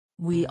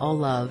We all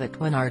love it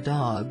when our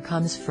dog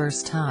comes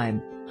first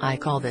time. I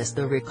call this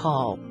the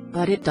recall,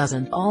 but it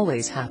doesn't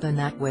always happen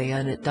that way,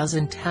 and it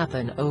doesn't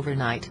happen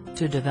overnight.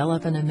 To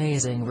develop an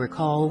amazing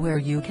recall where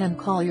you can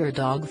call your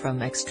dog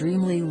from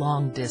extremely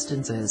long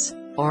distances,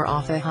 or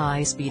off a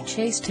high-speed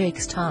chase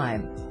takes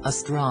time, a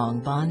strong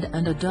bond,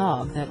 and a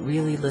dog that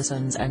really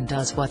listens and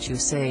does what you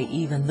say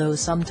even though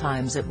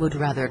sometimes it would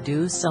rather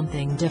do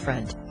something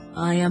different.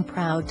 I am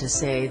proud to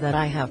say that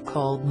I have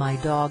called my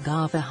dog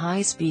off a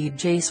high-speed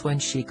chase when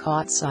she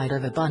caught sight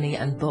of a bunny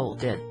and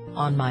bolted.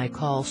 On my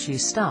call she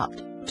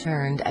stopped,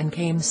 turned and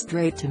came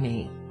straight to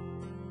me.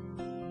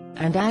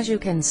 And as you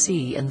can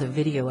see in the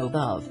video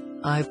above,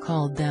 I've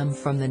called them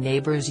from the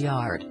neighbor's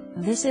yard.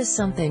 This is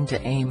something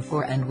to aim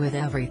for, and with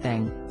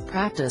everything,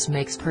 practice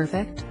makes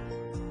perfect.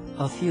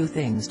 A few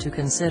things to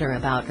consider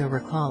about a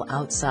recall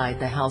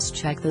outside the house.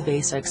 Check the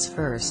basics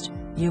first.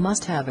 You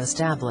must have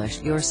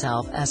established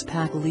yourself as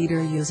pack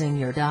leader. Using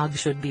your dog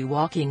should be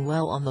walking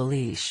well on the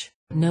leash.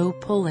 No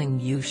pulling.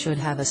 You should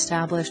have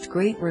established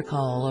great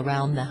recall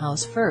around the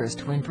house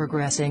first. When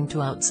progressing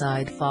to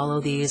outside,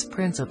 follow these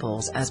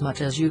principles as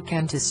much as you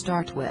can to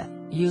start with.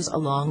 Use a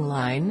long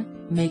line,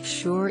 make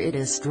sure it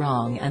is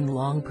strong and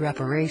long.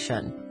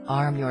 Preparation,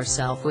 arm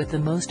yourself with the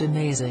most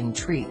amazing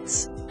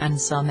treats, and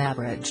some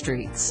average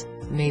treats,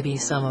 maybe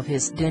some of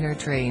his dinner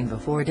train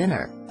before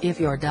dinner. If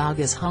your dog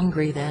is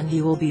hungry, then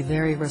he will be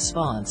very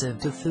responsive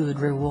to food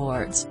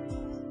rewards.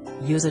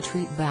 Use a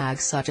treat bag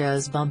such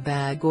as bum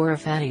bag or a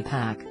fanny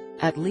pack.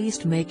 At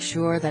least make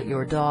sure that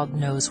your dog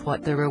knows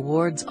what the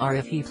rewards are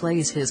if he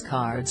plays his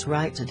cards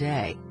right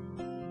today.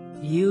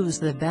 Use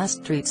the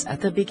best treats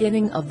at the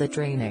beginning of the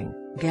training.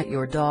 Get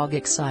your dog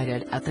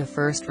excited at the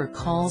first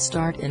recall.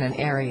 Start in an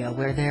area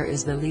where there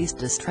is the least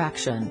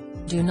distraction.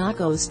 Do not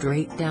go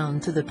straight down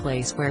to the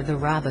place where the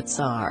rabbits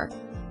are.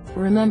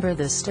 Remember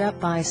the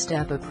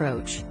step-by-step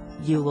approach.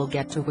 You will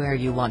get to where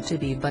you want to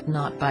be, but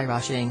not by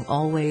rushing.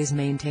 Always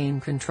maintain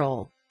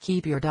control.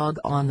 Keep your dog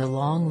on the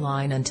long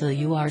line until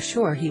you are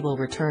sure he will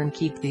return.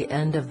 Keep the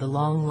end of the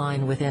long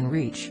line within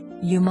reach.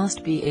 You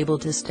must be able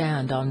to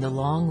stand on the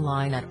long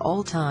line at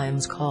all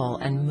times. Call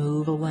and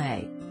move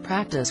away.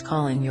 Practice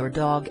calling your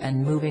dog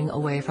and moving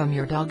away from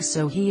your dog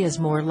so he is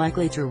more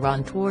likely to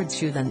run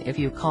towards you than if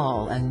you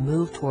call and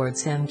move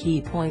towards him.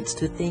 Key points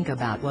to think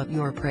about: what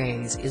your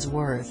praise is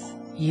worth.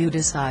 You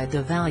decide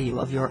the value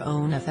of your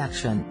own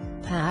affection,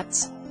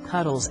 pats,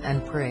 cuddles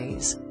and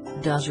praise.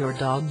 Does your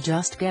dog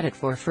just get it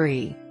for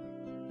free?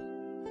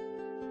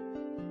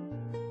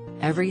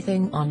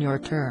 Everything on your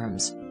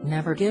terms.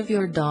 Never give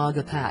your dog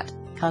a pat,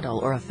 cuddle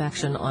or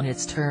affection on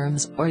its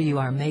terms, or you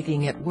are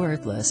making it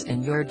worthless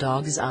in your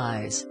dog's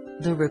eyes.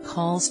 The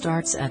recall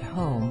starts at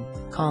home.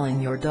 Calling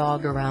your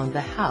dog around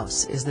the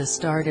house is the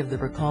start of the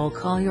recall.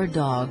 Call your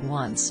dog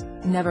once,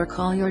 never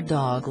call your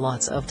dog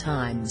lots of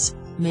times.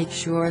 Make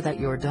sure that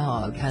your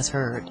dog has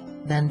heard,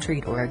 then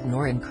treat or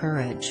ignore.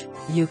 Encourage.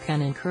 You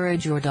can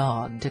encourage your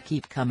dog to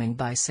keep coming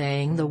by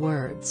saying the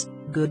words,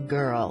 good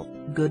girl,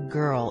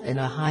 in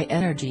a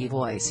high-energy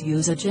voice.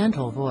 Use a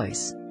gentle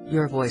voice.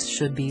 Your voice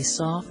should be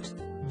soft,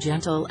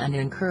 gentle and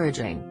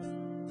encouraging,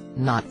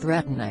 not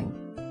threatening.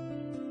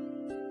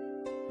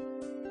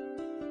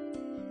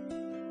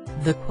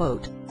 The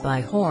quote,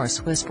 by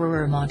horse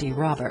whisperer Monty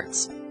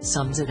Roberts,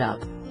 sums it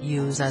up: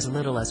 use as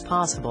little as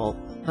possible,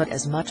 but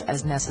as much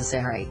as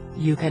necessary.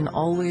 You can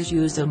always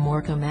use a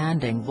more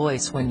commanding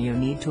voice when you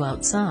need to.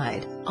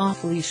 Outside,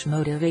 off-leash.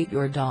 Motivate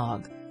your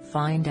dog.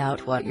 Find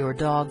out what your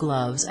dog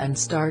loves and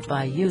start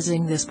by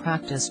using this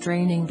practice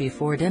training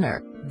before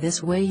dinner.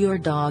 This way your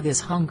dog is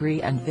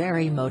hungry and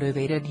very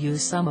motivated.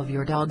 Use some of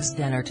your dog's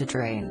dinner to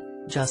train.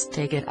 Just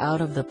take it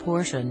out of the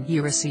portion he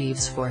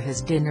receives for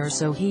his dinner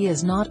so he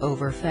is not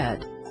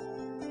overfed.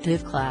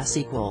 Div class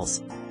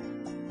equals